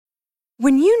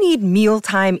When you need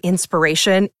mealtime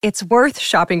inspiration, it's worth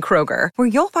shopping Kroger, where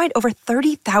you'll find over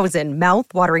 30,000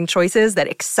 mouth-watering choices that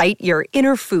excite your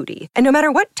inner foodie. And no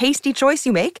matter what tasty choice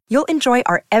you make, you'll enjoy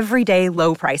our everyday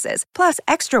low prices, plus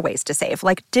extra ways to save,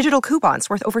 like digital coupons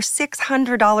worth over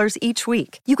 $600 each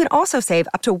week. You can also save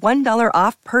up to $1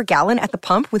 off per gallon at the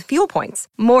pump with fuel points.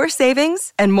 More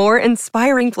savings and more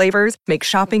inspiring flavors make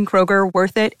shopping Kroger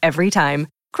worth it every time.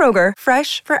 Kroger,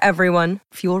 fresh for everyone.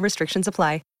 Fuel restrictions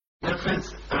apply. Dear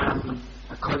friends,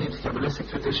 according to Kabbalistic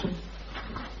tradition,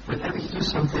 whenever you do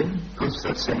something, goes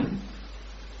without saying,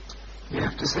 you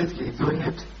have to say that you're doing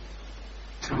it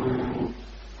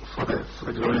for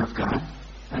the glory of God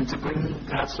and to bring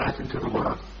God's light into the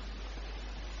world.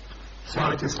 So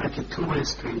it is like a two-way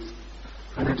street.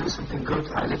 When I do something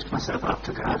good, I lift myself up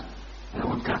to God, and I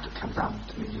want God to come down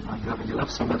to me. When you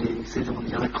love somebody, you see them on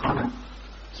the other corner,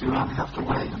 you run half the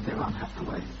way, and they run half the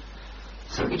way.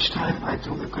 So each time I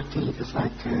do a good deed, it's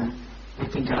like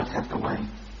making God have the way.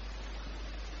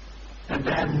 And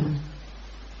then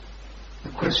the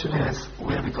question is,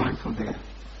 where are we going from there?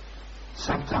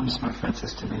 Sometimes my friend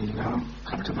says to me,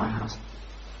 come to my house.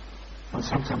 And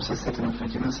sometimes I say to my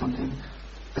friend, something,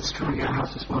 it's true, your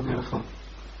house is more beautiful.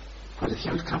 But if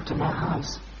you would come to my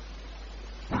house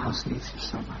needs you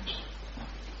so much.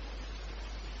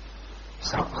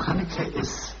 So Chanuke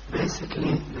is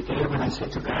basically the day when I say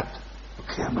to God,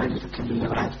 okay, I'm ready to give you your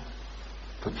light,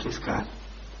 but please, God,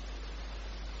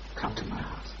 come to my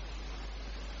house.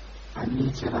 I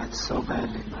need your light so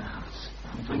badly in my house.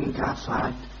 I'm bringing God's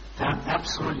light down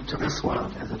absolutely to this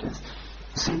world as it is.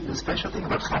 You see, the special thing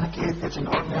about Chanuke is it's an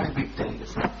ordinary weekday.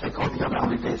 It's not like all the other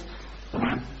holidays when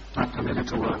I'm not permitted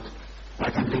to work.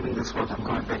 Like I'm leaving this world, I'm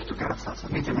going back to God's house. I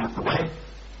meet him half the way.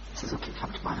 He says, okay,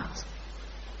 come to my house.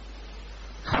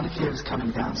 Chanuke is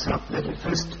coming down, so let me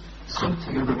first sing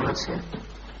to you the words here.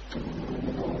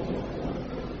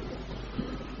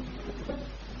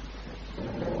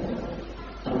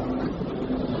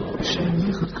 Shem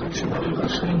Yichud Kodesh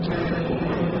Baruch Shenke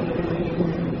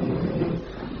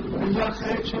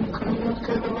V'yachet Shem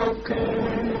Chanuke V'voke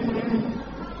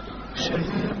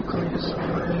Shem Kol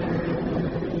Yisrael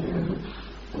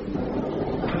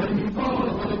V'yibol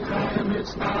Kayim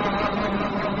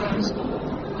Mitzvahs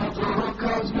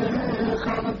Avokaz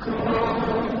Mechanukah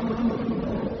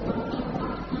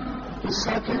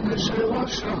V'saken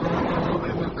Shevashav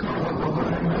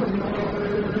V'makayim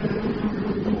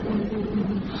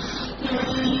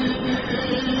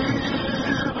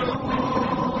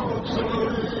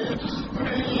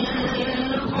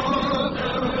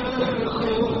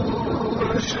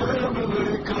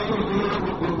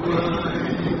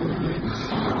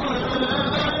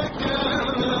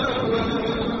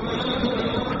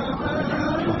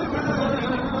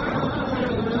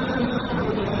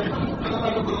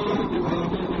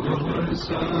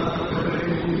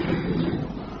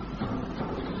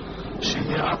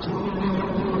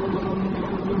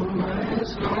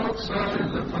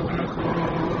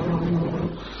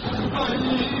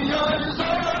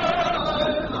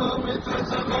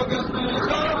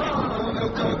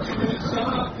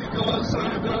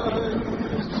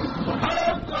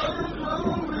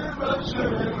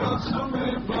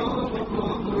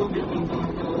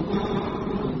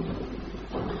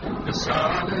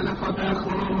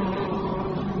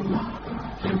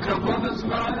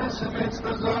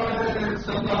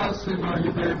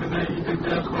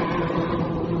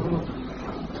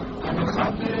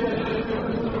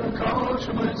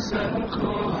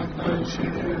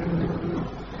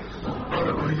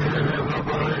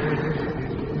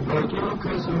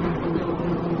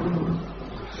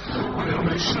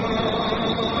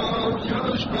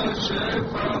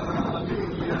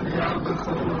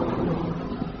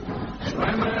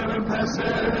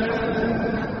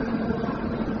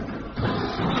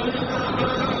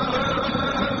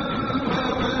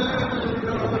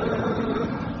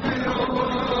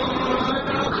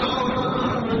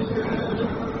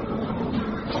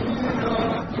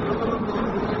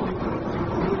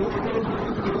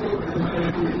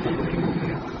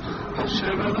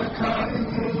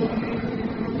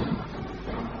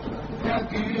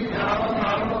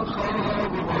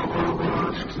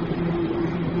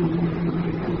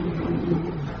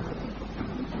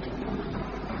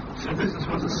So this is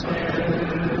what the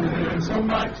says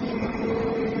Almighty.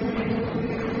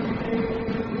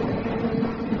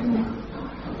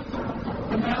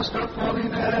 The Master of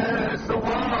Holiness, the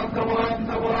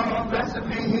one, blessed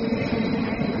be He.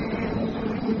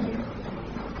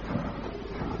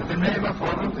 In the name of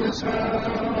all of Israel,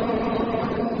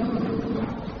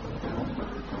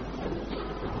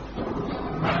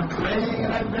 I'm praying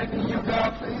and I'm begging you,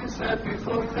 God, please, that we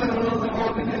fulfill the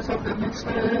holiness of the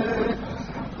mitzvah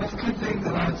of keeping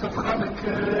the lights of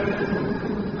Chanuke.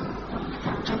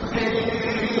 To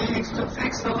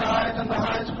fix the light in the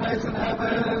highest place in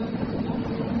heaven.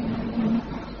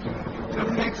 To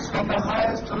fix from the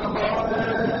highest to the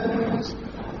lowest.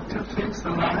 To fix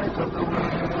the light of the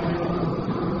world.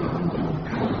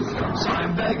 So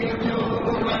I'm begging you,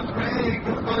 I'm praying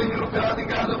for you, God, the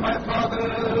God of my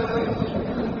fathers.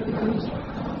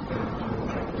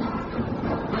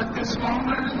 Let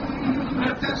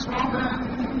this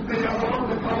moment be a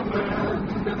holy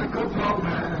moment and a good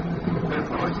moment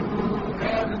before you,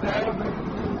 God in heaven,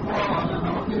 one and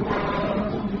only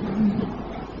one.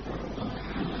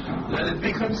 Let it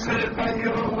be considered by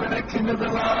you when I kindle the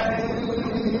light,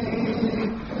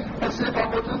 as if I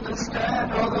would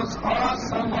understand all those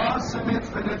awesome,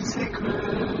 infinite secrets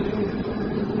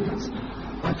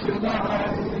of your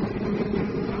life.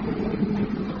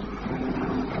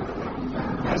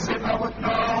 As if I would know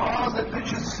all that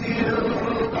which is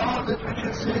sealed, all that which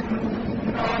is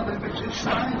hidden, all that which is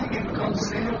shining and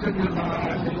concealed in your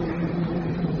life.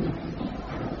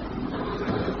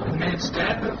 May it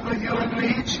stand before you and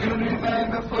reach you,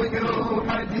 remain before you,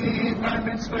 my deed, my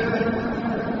mitzvah.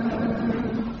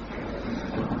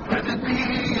 Let it be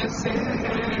as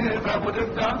if I would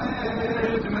have done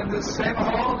it in the same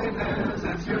holiness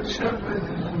as your children,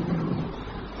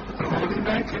 the holy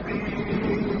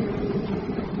Maccabees.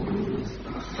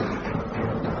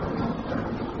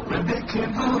 When they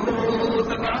kindle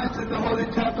the light in the holy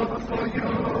temple before you,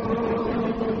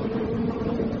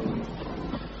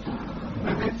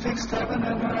 when they fixed heaven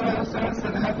and earth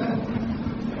and heaven,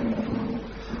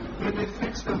 when they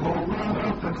fixed the whole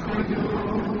world before you,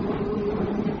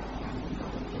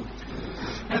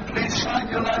 and please shine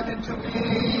your light into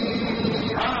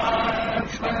me, I,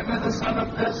 Shlomo, the son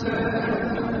of Besser,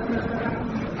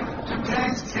 to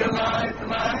taste your light, the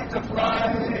light of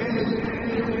life,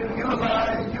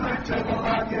 your eternal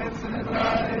light, your infinite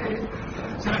light,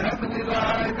 the heavenly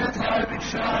light, that light which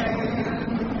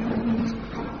shines,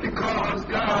 because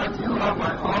God, you are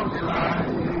my only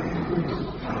light,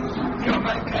 you're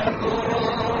my candle,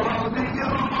 only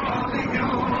you,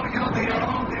 you're the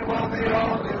only one, you're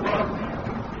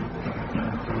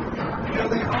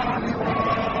the only one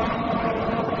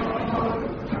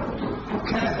who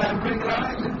can bring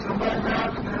light into my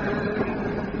darkness.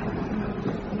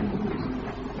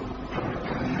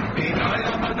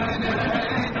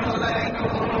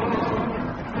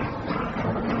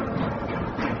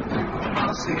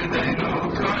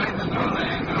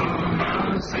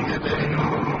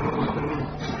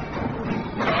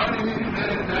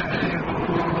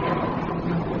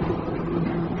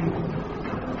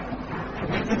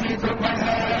 With the deeds of my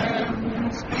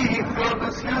hands, be filled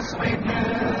with your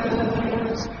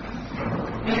sweetness.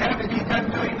 The everything I'm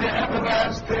doing, the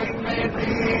everlasting, may it be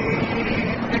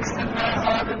fixed in my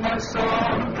heart and my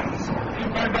soul, in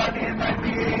my body and my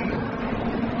being.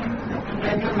 And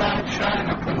may your light